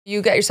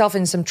You got yourself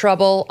in some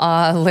trouble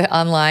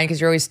online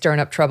because you're always stirring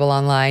up trouble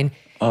online.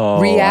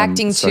 Oh,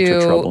 reacting I'm such a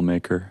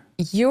troublemaker.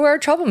 You are a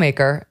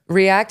troublemaker.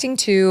 Reacting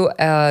to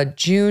a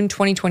June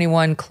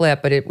 2021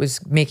 clip, but it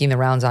was making the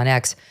rounds on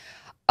X,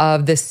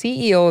 of the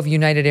CEO of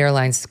United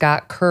Airlines,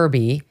 Scott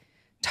Kirby,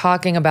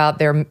 talking about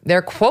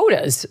their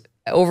quotas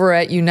over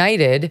at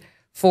United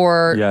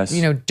for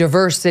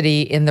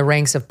diversity in the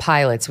ranks of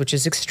pilots, which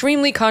is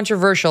extremely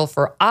controversial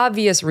for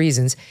obvious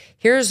reasons.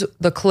 Here's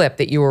the clip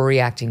that you were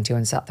reacting to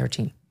in South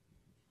 13.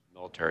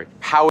 Military.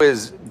 How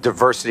is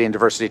diversity and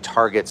diversity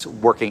targets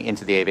working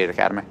into the Aviate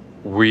Academy?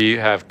 We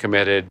have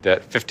committed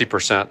that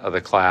 50% of the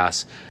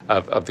class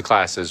of the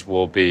classes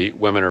will be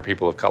women or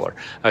people of color.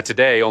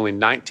 Today, only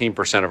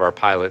 19% of our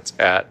pilots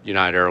at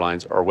United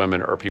Airlines are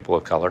women or people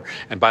of color.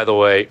 And by the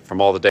way,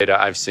 from all the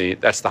data I've seen,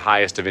 that's the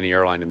highest of any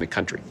airline in the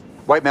country.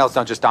 White males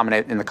don't just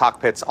dominate in the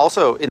cockpits,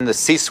 also in the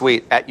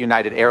C-suite at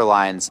United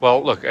Airlines.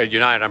 Well, look, at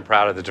United, I'm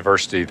proud of the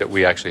diversity that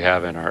we actually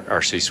have in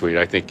our C-suite.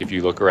 I think if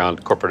you look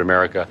around corporate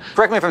America.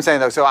 Correct me if I'm saying,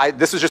 though, so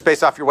this was just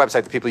based off your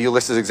website, the people you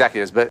list as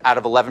executives, but out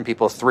of 11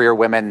 people, 3 are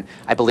women.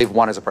 I believe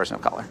 1 is a person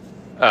of color.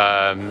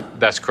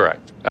 That's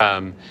correct.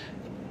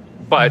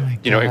 But,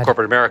 in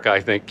corporate America, I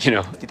think,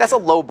 That's a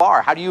low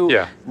bar. How do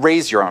you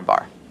raise your own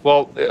bar?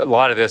 Well, a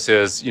lot of this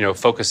is,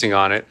 focusing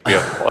on it. We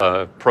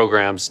have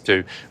programs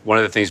one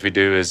of the things we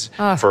do is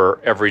for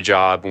every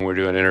job when we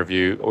do an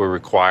interview, we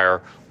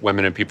require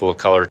women and people of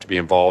color to be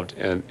involved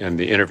in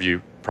the interview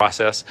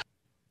process.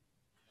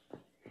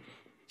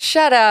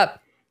 Shut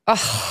up.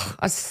 Oh,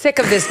 I'm sick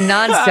of this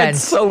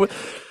nonsense.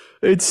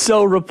 It's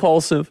so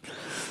repulsive.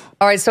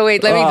 All right, so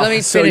wait, let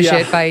me finish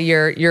it by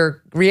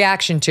your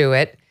reaction to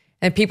it.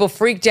 And people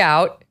freaked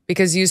out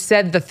because you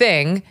said the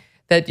thing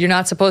that you're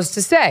not supposed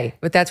to say,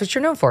 but that's what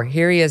you're known for.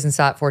 Here he is in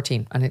SOT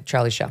 14 on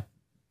Charlie Show.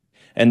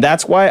 And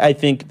that's why I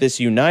think this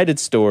United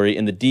story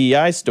and the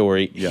DEI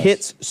story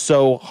hits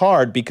so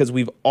hard, because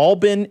we've all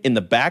been in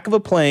the back of a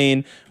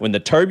plane when the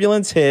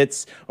turbulence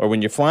hits, or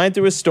when you're flying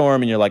through a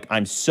storm and you're like,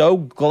 I'm so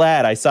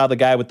glad I saw the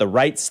guy with the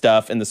right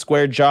stuff and the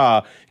square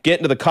jaw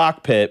get into the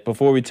cockpit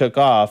before we took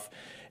off.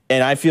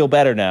 And I feel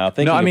better now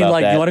thinking about that. No,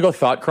 I mean, you want to go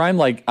thought crime?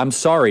 Like, I'm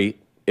sorry,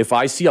 if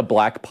I see a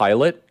black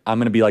pilot, I'm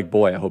going to be like,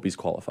 boy, I hope he's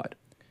qualified.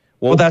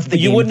 Well, that's the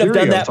you wouldn't have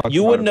done that.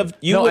 You wouldn't have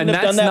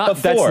done that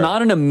before. That's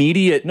not an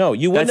immediate. No,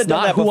 you wouldn't have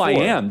done that before. That's not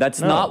who I am.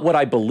 That's not what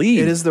I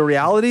believe. It is the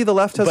reality the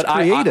left has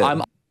created.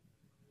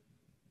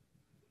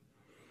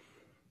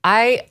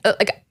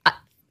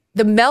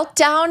 The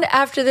meltdown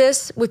after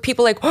this with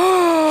people like,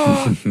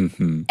 oh,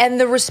 and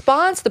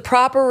the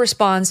proper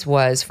response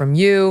was from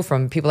you,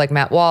 from people like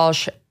Matt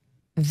Walsh.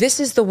 This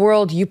is the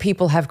world you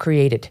people have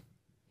created.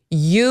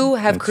 You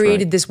have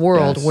created this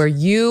world where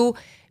you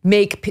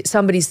make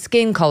somebody's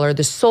skin color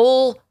the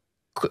sole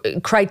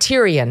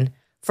criterion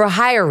for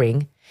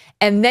hiring,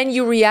 and then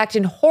you react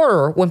in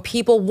horror when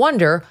people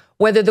wonder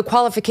whether the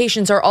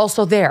qualifications are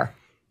also there.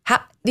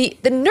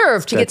 The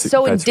nerve to get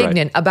so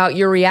indignant about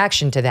your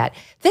reaction to that.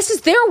 This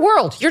is their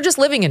world. You're just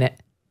living in it.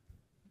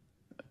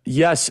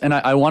 Yes, and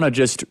I want to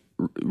just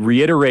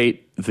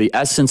reiterate the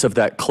essence of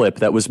that clip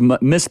that was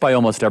missed by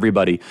almost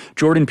everybody.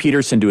 Jordan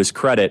Peterson, to his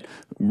credit,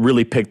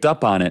 really picked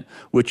up on it,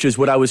 which is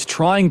what I was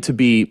trying to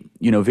be,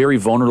 very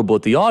vulnerable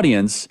with the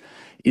audience,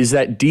 is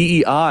that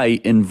DEI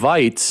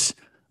invites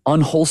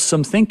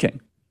unwholesome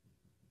thinking.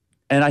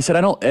 And I said,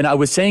 I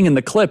was saying in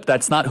the clip,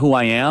 that's not who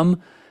I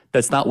am.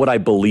 That's not what I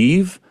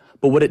believe.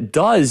 But what it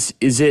does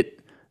is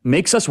it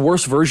makes us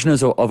worse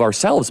versions of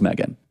ourselves,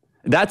 Megyn.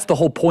 That's the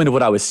whole point of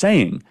what I was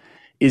saying,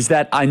 is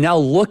that I now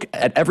look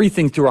at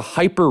everything through a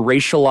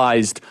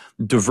hyper-racialized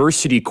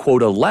diversity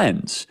quota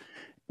lens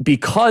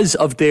because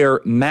of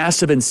their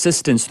massive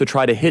insistence to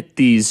try to hit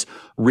these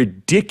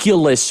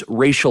ridiculous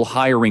racial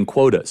hiring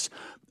quotas.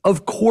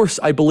 Of course,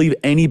 I believe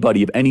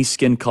anybody of any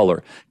skin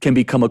color can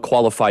become a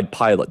qualified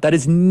pilot. That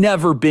has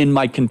never been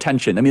my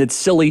contention. I mean, it's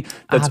silly.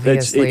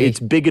 It's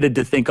bigoted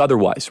to think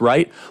otherwise,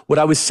 right? What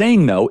I was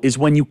saying, though, is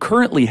when you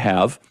currently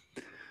have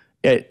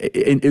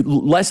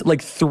less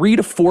like 3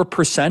 to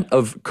 4%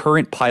 of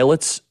current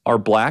pilots are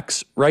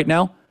blacks right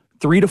now,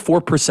 3 to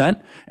 4%.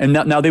 And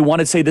now they want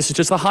to say this is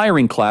just a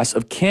hiring class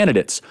of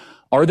candidates.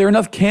 Are there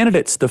enough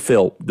candidates to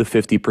fill the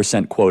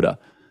 50% quota?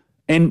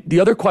 And the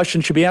other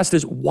question should be asked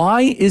is,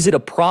 why is it a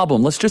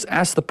problem? Let's just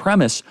ask the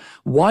premise.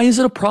 Why is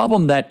it a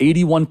problem that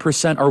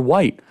 81% are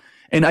white?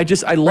 And I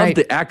love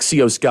the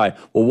Axios guy.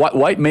 Well,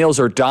 white males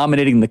are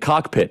dominating the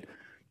cockpit.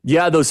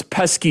 Yeah, those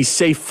pesky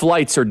safe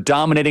flights are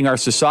dominating our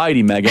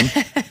society, Megyn.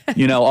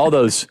 all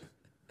those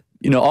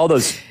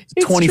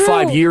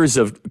 25 years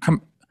of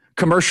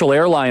commercial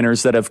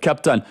airliners that have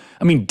kept on,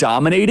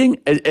 dominating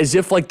as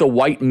if like the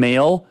white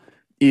male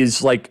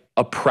is like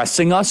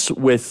oppressing us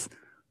with,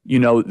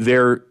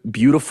 their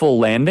beautiful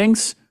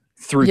landings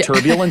through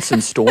turbulence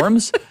and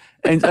storms.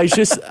 And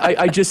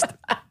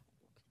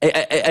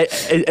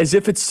as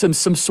if it's some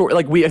sort,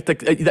 like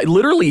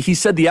literally he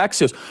said the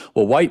Axios,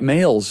 well, white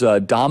males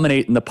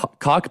dominate in the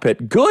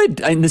cockpit. Good,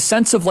 in the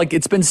sense of like,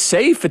 it's been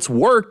safe, it's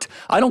worked.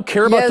 I don't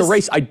care about the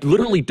race. I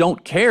literally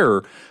don't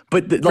care.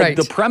 But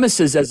the premise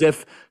is as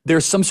if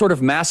there's some sort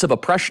of massive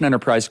oppression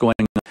enterprise going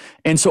on.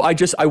 And so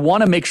I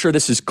want to make sure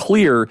this is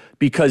clear,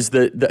 because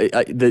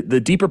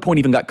the deeper point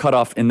even got cut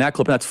off in that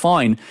clip, and that's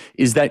fine,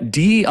 is that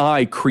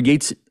DEI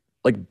creates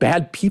like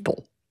bad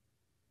people.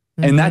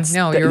 And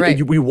you're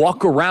right. We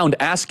walk around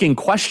asking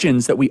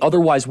questions that we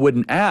otherwise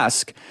wouldn't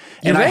ask.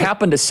 And I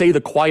happen to say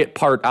the quiet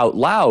part out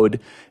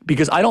loud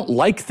because I don't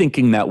like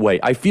thinking that way.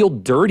 I feel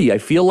dirty. I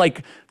feel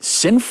like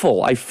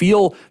sinful. I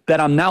feel that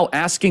I'm now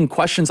asking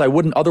questions I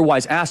wouldn't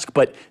otherwise ask,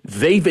 but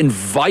they've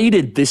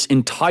invited this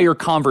entire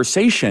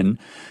conversation.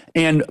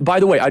 And by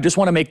the way, I just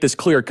want to make this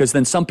clear, because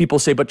then some people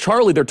say, but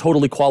Charlie, they're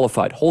totally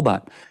qualified. Hold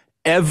on.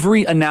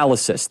 Every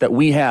analysis that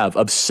we have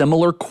of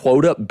similar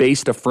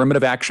quota-based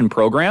affirmative action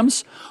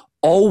programs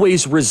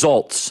always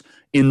results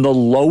in the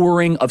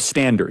lowering of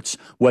standards,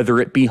 whether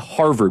it be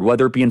Harvard,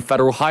 whether it be in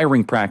federal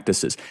hiring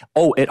practices.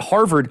 Oh, at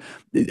Harvard,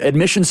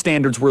 admission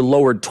standards were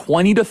lowered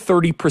 20 to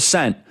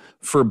 30%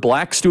 for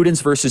black students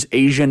versus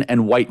Asian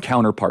and white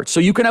counterparts. So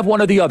you can have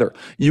one or the other.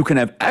 You can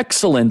have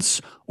excellence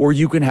or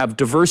you can have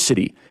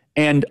diversity.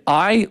 And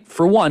I,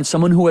 for one,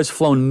 someone who has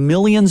flown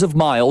millions of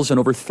miles and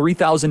over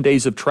 3,000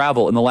 days of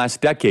travel in the last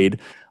decade,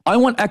 I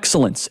want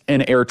excellence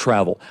in air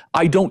travel.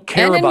 I don't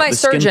care about the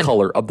skin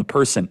color of the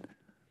person.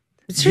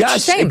 It's just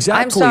the same.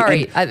 Exactly. I'm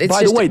sorry. And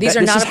by the way, these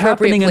are not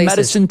appropriate places. In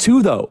medicine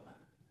too, though.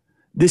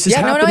 This is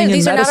happening in medicine.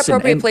 These are not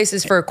appropriate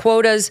places for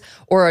quotas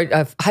or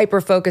a hyper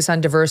focus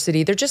on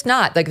diversity. They're just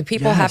not. Like,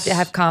 people have to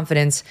have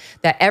confidence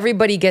that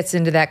everybody gets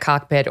into that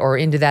cockpit or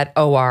into that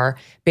OR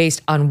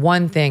based on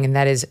one thing, and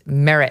that is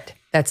merit.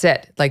 That's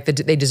it. Like,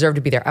 they deserve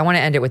to be there. I want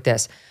to end it with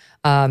this.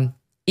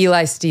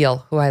 Eli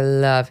Steele, who I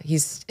love,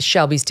 he's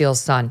Shelby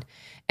Steele's son,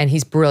 and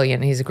he's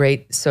brilliant. He's a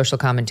great social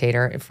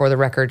commentator. For the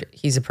record,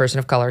 he's a person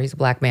of color. He's a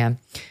black man,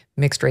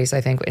 mixed race, I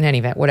think, in any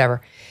event,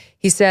 whatever.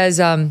 He says,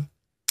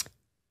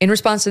 in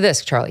response to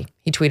this, Charlie,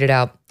 he tweeted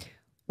out,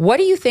 "What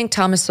do you think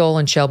Thomas Sowell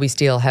and Shelby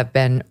Steele have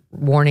been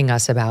warning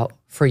us about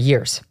for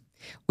years?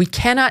 We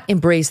cannot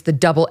embrace the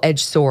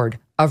double-edged sword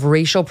of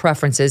racial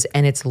preferences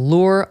and its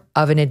lure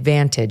of an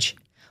advantage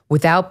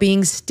without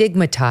being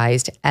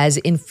stigmatized as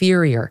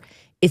inferior.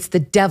 It's the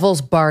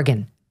devil's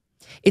bargain.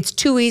 It's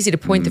too easy to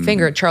point the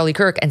finger at Charlie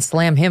Kirk and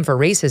slam him for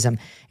racism.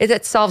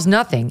 That solves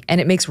nothing, and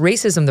it makes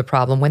racism the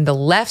problem when the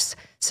left's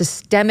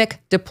systemic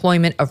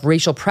deployment of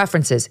racial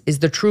preferences is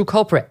the true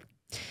culprit.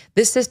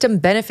 This system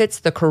benefits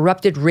the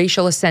corrupted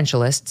racial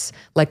essentialists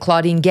like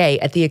Claudine Gay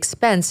at the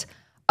expense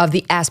of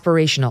the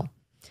aspirational.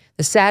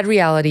 The sad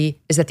reality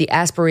is that the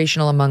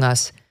aspirational among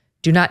us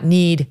do not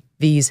need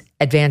these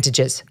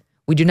advantages.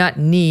 We do not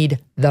need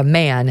the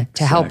man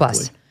to help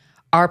us.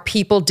 Our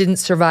people didn't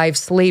survive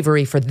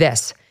slavery for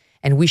this,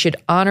 and we should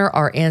honor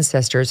our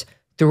ancestors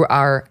through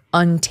our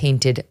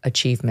untainted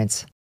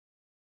achievements."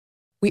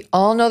 We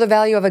all know the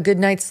value of a good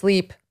night's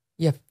sleep.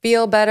 You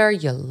feel better,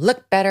 you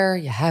look better,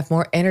 you have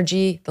more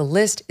energy. The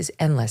list is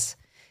endless.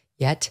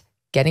 Yet,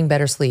 getting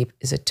better sleep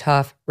is a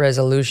tough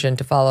resolution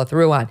to follow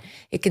through on.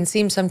 It can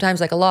seem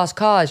sometimes like a lost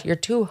cause. You're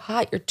too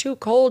hot, you're too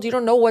cold, you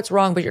don't know what's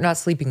wrong, but you're not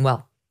sleeping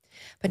well.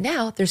 But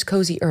now there's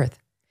Cozy Earth.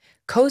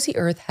 Cozy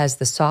Earth has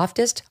the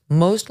softest,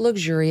 most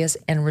luxurious,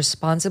 and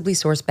responsibly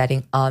sourced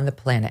bedding on the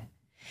planet.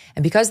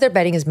 And because their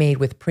bedding is made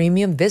with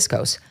premium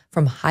viscose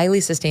from highly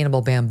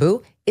sustainable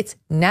bamboo, it's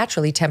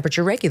naturally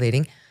temperature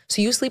regulating,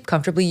 so you sleep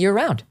comfortably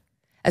year-round.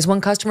 As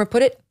one customer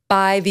put it,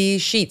 "Buy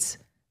these sheets.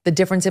 The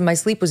difference in my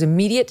sleep was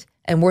immediate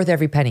and worth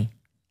every penny."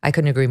 I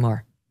couldn't agree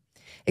more.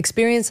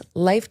 Experience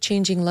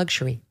life-changing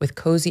luxury with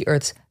Cozy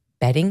Earth's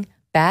bedding,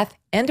 bath,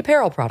 and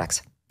apparel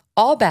products,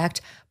 all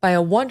backed by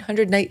a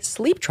 100-night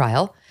sleep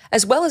trial,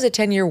 as well as a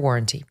 10-year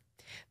warranty.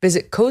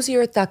 Visit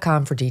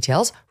CozyEarth.com for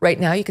details. Right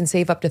now, you can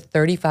save up to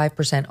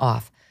 35%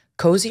 off.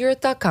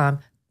 CozyEarth.com.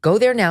 Go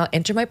there now.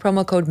 Enter my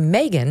promo code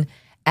Megyn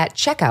at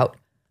checkout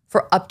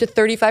for up to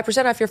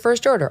 35% off your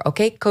first order.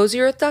 Okay,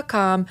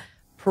 CozyEarth.com.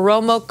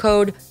 Promo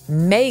code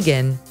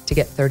Megyn to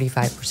get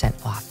 35%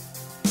 off.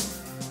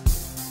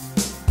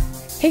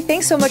 Hey,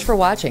 thanks so much for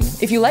watching.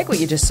 If you like what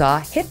you just saw,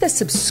 hit the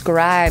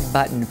subscribe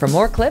button for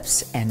more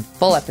clips and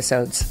full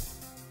episodes.